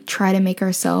 we try to make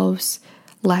ourselves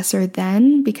lesser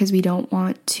than because we don't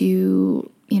want to,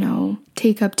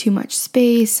 take up too much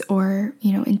space or,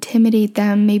 intimidate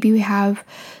them. Maybe we have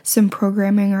some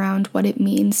programming around what it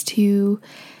means to,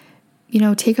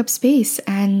 take up space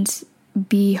and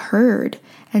be heard.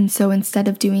 And so instead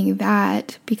of doing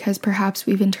that, because perhaps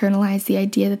we've internalized the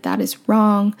idea that that is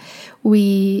wrong,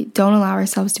 we don't allow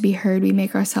ourselves to be heard. We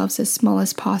make ourselves as small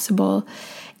as possible,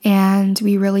 and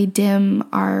we really dim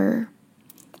our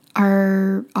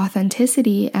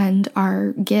authenticity and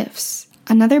our gifts.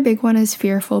 Another big one is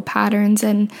fearful patterns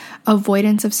and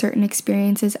avoidance of certain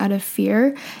experiences out of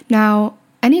fear. Now,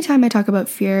 anytime I talk about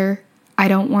fear, I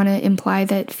don't want to imply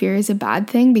that fear is a bad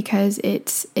thing, because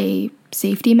it's a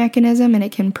safety mechanism and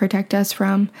it can protect us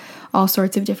from all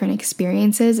sorts of different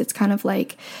experiences. It's kind of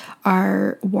like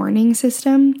our warning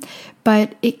system,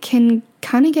 but it can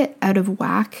kind of get out of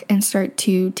whack and start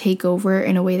to take over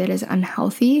in a way that is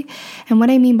unhealthy. And what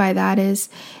I mean by that is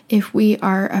if we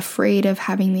are afraid of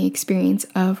having the experience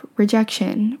of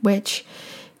rejection, which,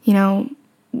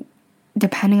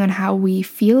 depending on how we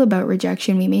feel about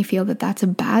rejection, we may feel that that's a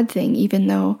bad thing, even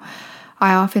though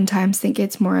I oftentimes think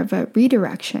it's more of a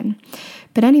redirection.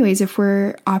 But anyways, if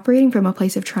we're operating from a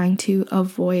place of trying to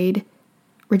avoid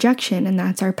rejection, and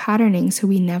that's our patterning, so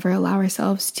we never allow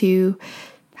ourselves to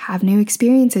have new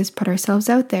experiences, put ourselves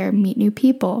out there, meet new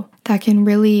people, that can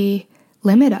really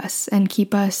limit us and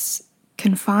keep us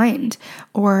confined,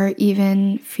 or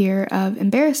even fear of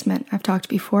embarrassment. I've talked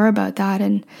before about that,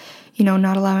 and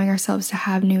not allowing ourselves to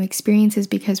have new experiences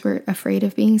because we're afraid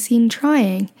of being seen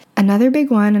trying. Another big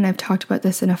one, and I've talked about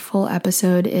this in a full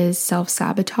episode, is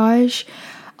self-sabotage.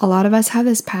 A lot of us have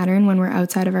this pattern when we're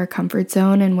outside of our comfort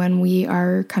zone and when we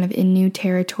are kind of in new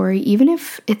territory, even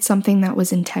if it's something that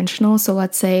was intentional. So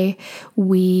let's say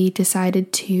we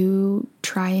decided to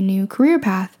try a new career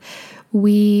path.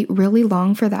 We really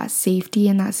long for that safety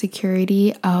and that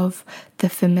security of the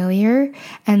familiar.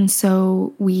 And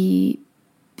so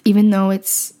even though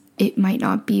it might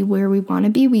not be where we want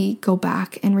to be, we go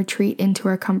back and retreat into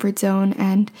our comfort zone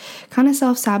and kind of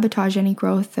self-sabotage any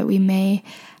growth that we may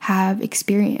have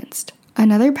experienced.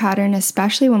 Another pattern,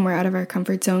 especially when we're out of our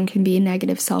comfort zone, can be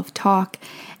negative self-talk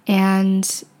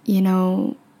and,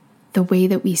 the way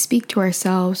that we speak to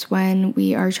ourselves when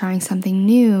we are trying something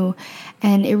new.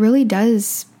 And it really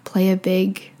does play a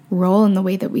big role in the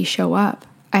way that we show up.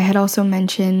 I had also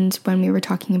mentioned when we were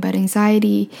talking about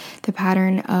anxiety, the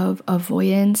pattern of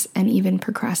avoidance and even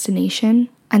procrastination.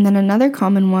 And then another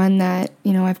common one that,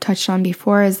 I've touched on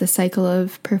before is the cycle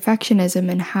of perfectionism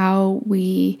and how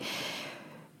we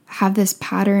have this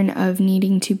pattern of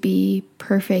needing to be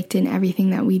perfect in everything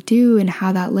that we do and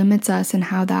how that limits us and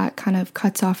how that kind of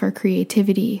cuts off our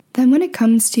creativity. Then when it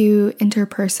comes to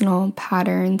interpersonal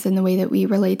patterns and the way that we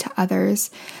relate to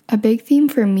others, a big theme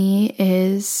for me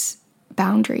is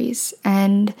boundaries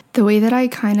and the way that I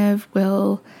kind of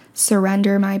will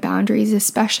surrender my boundaries,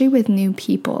 especially with new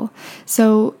people.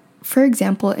 So, for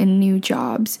example, in new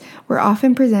jobs, we're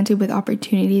often presented with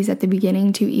opportunities at the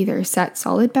beginning to either set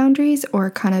solid boundaries or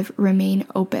kind of remain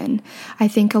open. I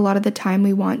think a lot of the time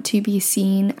we want to be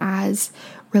seen as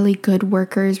really good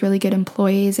workers, really good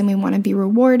employees, and we want to be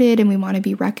rewarded and we want to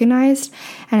be recognized.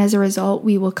 And as a result,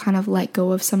 we will kind of let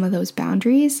go of some of those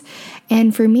boundaries.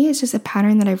 And for me, it's just a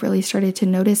pattern that I've really started to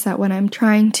notice that when I'm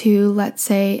trying to, let's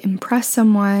say, impress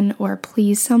someone or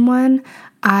please someone,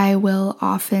 I will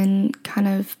often kind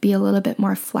of be a little bit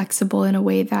more flexible in a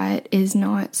way that is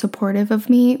not supportive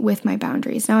of me with my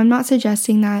boundaries. Now, I'm not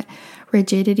suggesting that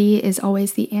rigidity is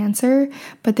always the answer,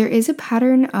 but there is a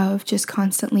pattern of just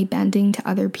constantly bending to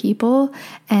other people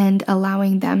and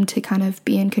allowing them to kind of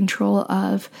be in control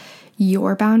of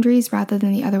your boundaries rather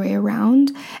than the other way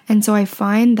around. And so I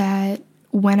find that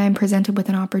when I'm presented with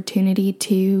an opportunity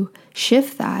to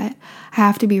shift that, I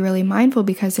have to be really mindful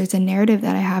because there's a narrative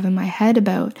that I have in my head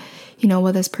about,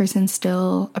 will this person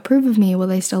still approve of me? Will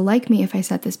they still like me if I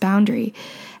set this boundary?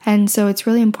 And so it's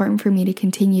really important for me to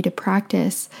continue to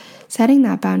practice setting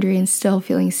that boundary and still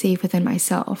feeling safe within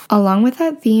myself. Along with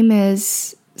that theme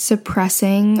is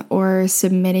suppressing or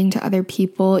submitting to other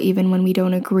people even when we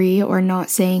don't agree or not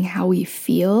saying how we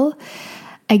feel.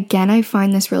 Again, I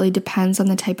find this really depends on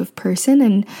the type of person,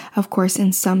 and of course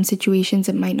in some situations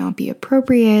it might not be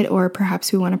appropriate or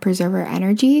perhaps we want to preserve our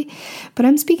energy, but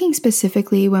I'm speaking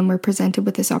specifically when we're presented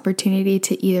with this opportunity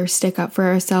to either stick up for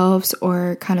ourselves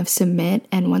or kind of submit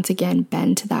and once again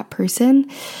bend to that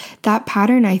person. That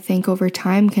pattern, I think, over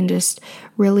time can just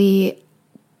really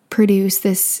produce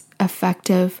this effect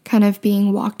of kind of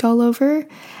being walked all over,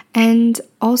 and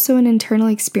also an internal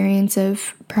experience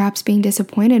of perhaps being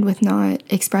disappointed with not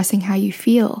expressing how you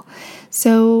feel.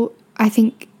 So I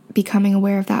think becoming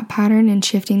aware of that pattern and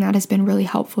shifting that has been really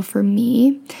helpful for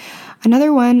me.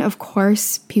 Another one, of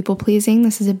course, people pleasing.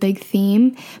 This is a big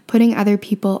theme, putting other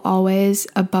people always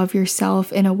above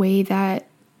yourself in a way that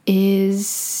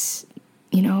is,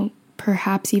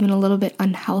 perhaps even a little bit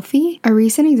unhealthy. A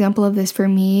recent example of this for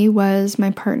me was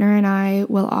my partner and I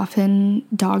will often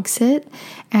dog sit,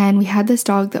 and we had this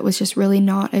dog that was just really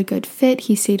not a good fit.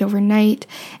 He stayed overnight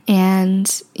and,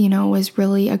 was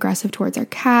really aggressive towards our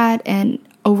cat and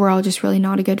overall just really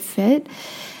not a good fit.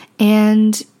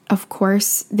 And of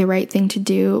course, the right thing to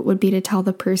do would be to tell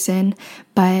the person,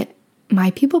 but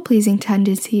my people-pleasing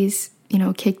tendencies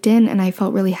kicked in, and I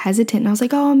felt really hesitant, and I was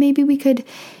like, oh, maybe we could,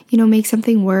 make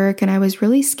something work. And I was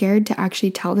really scared to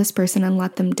actually tell this person and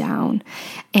let them down.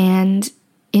 And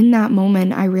in that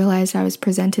moment, I realized I was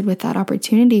presented with that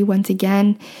opportunity once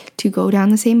again to go down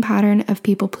the same pattern of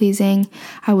people pleasing.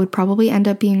 I would probably end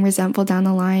up being resentful down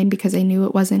the line because I knew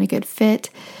it wasn't a good fit,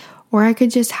 or I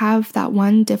could just have that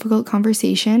one difficult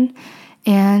conversation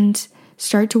and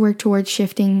start to work towards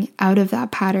shifting out of that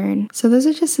pattern. So those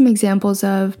are just some examples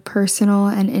of personal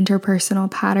and interpersonal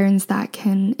patterns that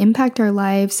can impact our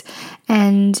lives.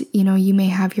 And, you may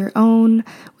have your own.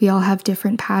 We all have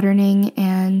different patterning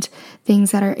and things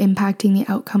that are impacting the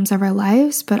outcomes of our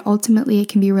lives. But ultimately, it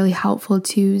can be really helpful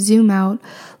to zoom out,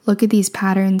 look at these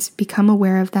patterns, become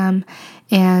aware of them,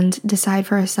 and decide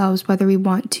for ourselves whether we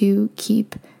want to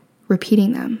keep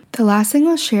repeating them. The last thing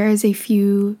I'll share is a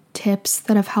few tips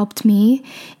that have helped me.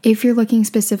 If you're looking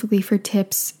specifically for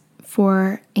tips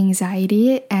for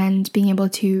anxiety and being able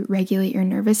to regulate your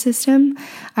nervous system,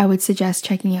 I would suggest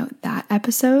checking out that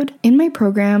episode. In my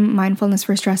program, Mindfulness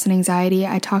for Stress and Anxiety,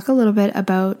 I talk a little bit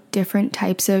about different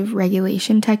types of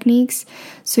regulation techniques.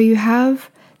 So you have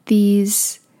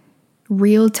these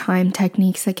real-time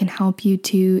techniques that can help you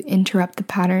to interrupt the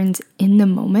patterns in the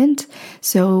moment.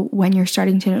 So when you're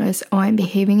starting to notice, oh, I'm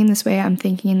behaving in this way, I'm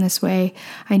thinking in this way,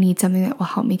 I need something that will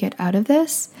help me get out of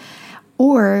this.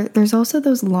 Or there's also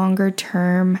those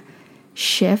longer-term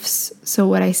shifts. So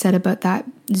what I said about that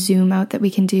zoom out that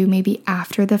we can do maybe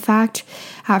after the fact,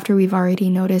 after we've already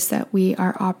noticed that we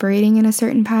are operating in a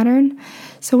certain pattern.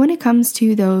 So when it comes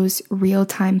to those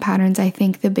real-time patterns, I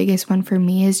think the biggest one for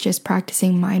me is just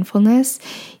practicing mindfulness,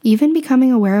 even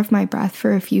becoming aware of my breath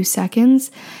for a few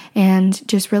seconds and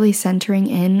just really centering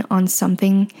in on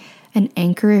something, an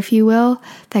anchor, if you will,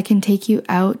 that can take you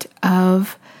out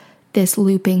of this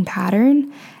looping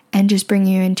pattern and just bring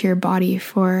you into your body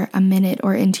for a minute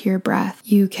or into your breath.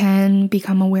 You can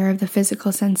become aware of the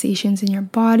physical sensations in your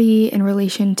body in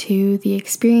relation to the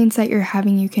experience that you're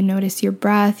having. You can notice your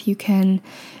breath. You can,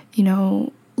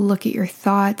 look at your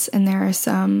thoughts, and there are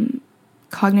some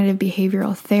cognitive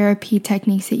behavioral therapy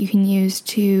techniques that you can use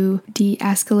to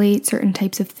de-escalate certain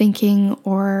types of thinking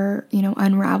or,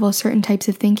 unravel certain types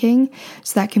of thinking.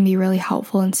 So that can be really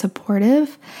helpful and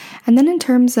supportive. And then in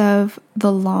terms of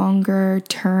the longer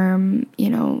term,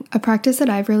 a practice that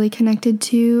I've really connected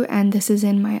to, and this is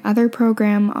in my other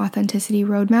program, Authenticity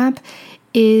Roadmap,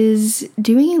 is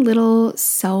doing a little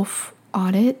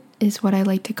self-audit is what I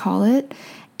like to call it.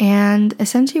 And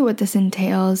essentially what this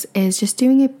entails is just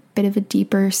doing a bit of a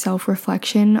deeper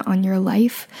self-reflection on your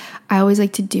life. I always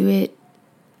like to do it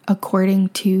according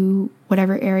to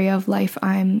whatever area of life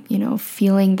I'm,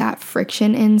 feeling that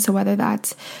friction in. So whether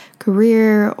that's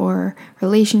career or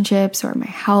relationships or my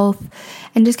health,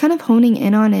 and just kind of honing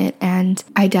in on it and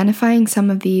identifying some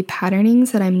of the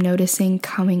patternings that I'm noticing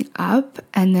coming up,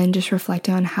 and then just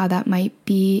reflecting on how that might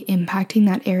be impacting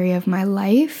that area of my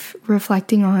life,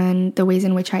 reflecting on the ways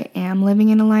in which I am living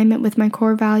in alignment with my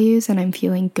core values and I'm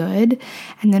feeling good,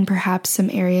 and then perhaps some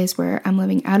areas where I'm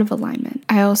living out of alignment.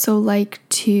 I also like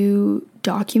to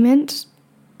document,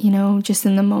 just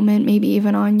in the moment, maybe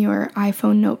even on your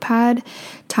iPhone notepad,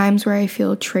 times where I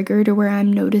feel triggered or where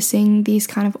I'm noticing these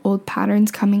kind of old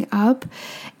patterns coming up,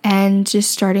 and just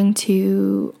starting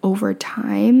to, over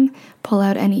time, pull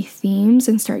out any themes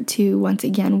and start to once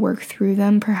again work through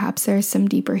them. Perhaps there's some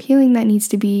deeper healing that needs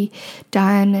to be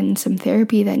done and some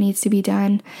therapy that needs to be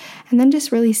done, and then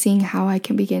just really seeing how I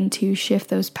can begin to shift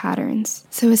those patterns.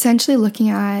 So essentially looking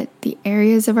at the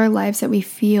areas of our lives that we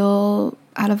feel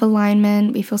out of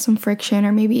alignment, we feel some friction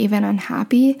or maybe even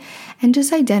unhappy, and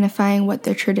just identifying what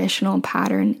the traditional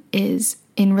pattern is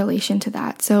in relation to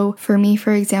that. So for me,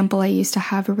 for example, I used to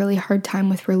have a really hard time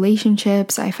with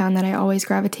relationships. I found that I always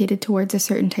gravitated towards a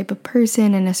certain type of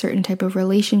person and a certain type of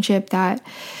relationship that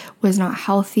was not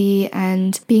healthy,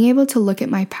 and being able to look at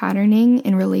my patterning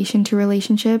in relation to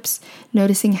relationships,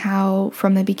 noticing how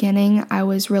from the beginning I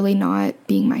was really not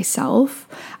being myself.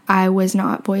 I was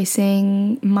not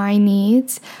voicing my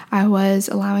needs. I was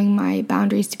allowing my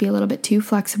boundaries to be a little bit too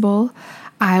flexible.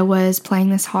 I was playing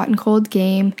this hot and cold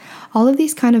game. All of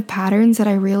these kind of patterns that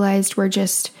I realized were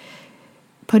just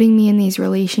putting me in these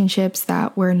relationships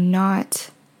that were not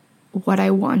what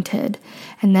I wanted.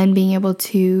 And then being able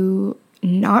to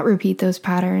not repeat those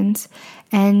patterns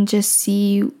and just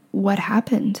see what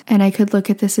happened. And I could look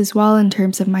at this as well in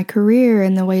terms of my career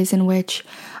and the ways in which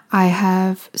I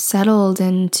have settled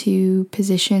into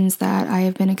positions that I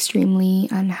have been extremely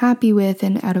unhappy with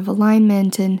and out of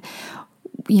alignment, and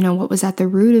what was at the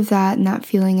root of that, and that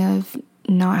feeling of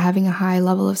not having a high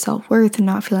level of self-worth and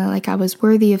not feeling like I was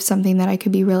worthy of something that I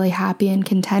could be really happy and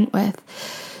content with.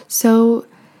 So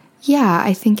yeah,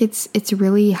 I think it's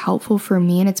really helpful for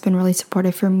me, and it's been really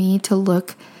supportive for me to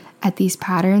look at these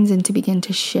patterns and to begin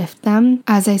to shift them.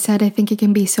 As I said, I think it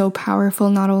can be so powerful,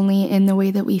 not only in the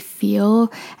way that we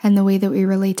feel and the way that we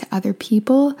relate to other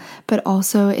people, but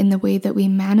also in the way that we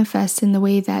manifest, in the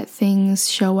way that things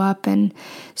show up and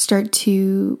start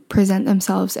to present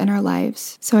themselves in our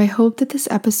lives. So I hope that this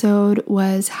episode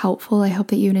was helpful. I hope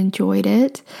that you enjoyed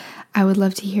it. I would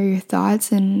love to hear your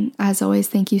thoughts, and as always,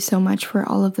 thank you so much for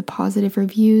all of the positive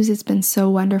reviews. It's been so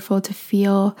wonderful to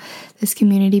feel this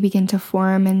community begin to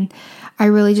form, and I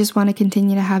really just want to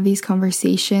continue to have these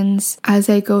conversations as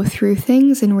I go through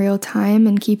things in real time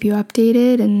and keep you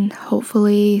updated, and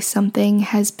hopefully something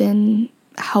has been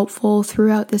helpful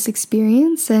throughout this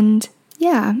experience. And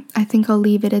yeah, I think I'll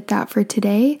leave it at that for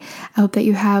today. I hope that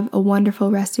you have a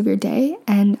wonderful rest of your day,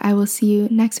 and I will see you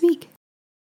next week.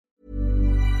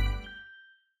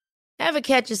 Ever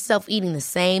catch yourself eating the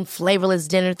same flavorless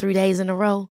dinner 3 days in a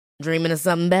row? Dreaming of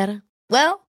something better?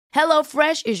 Well,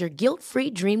 HelloFresh is your guilt-free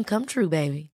dream come true,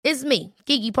 baby. It's me,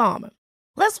 Keke Palmer.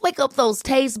 Let's wake up those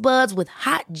taste buds with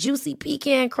hot, juicy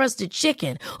pecan-crusted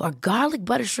chicken or garlic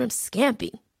butter shrimp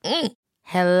scampi.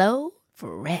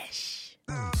 HelloFresh.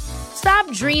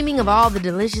 Stop dreaming of all the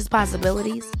delicious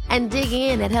possibilities and dig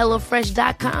in at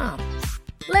HelloFresh.com.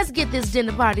 Let's get this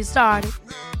dinner party started.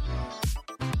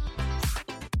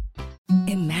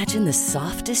 Imagine the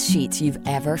softest sheets you've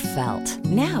ever felt.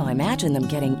 Now imagine them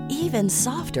getting even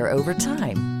softer over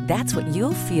time. That's what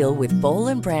you'll feel with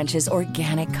Boll & Branch's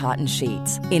organic cotton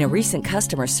sheets. In a recent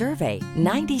customer survey,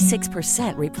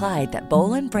 96% replied that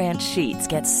Boll & Branch sheets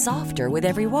get softer with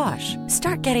every wash.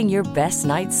 Start getting your best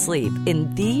night's sleep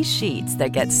in these sheets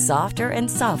that get softer and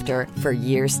softer for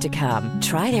years to come.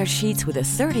 Try their sheets with a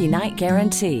 30-night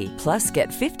guarantee. Plus, get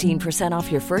 15%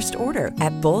 off your first order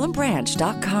at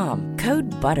bollandbranch.com. Code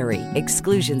BUTTERY.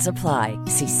 Exclusions apply.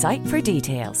 See site for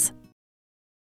details.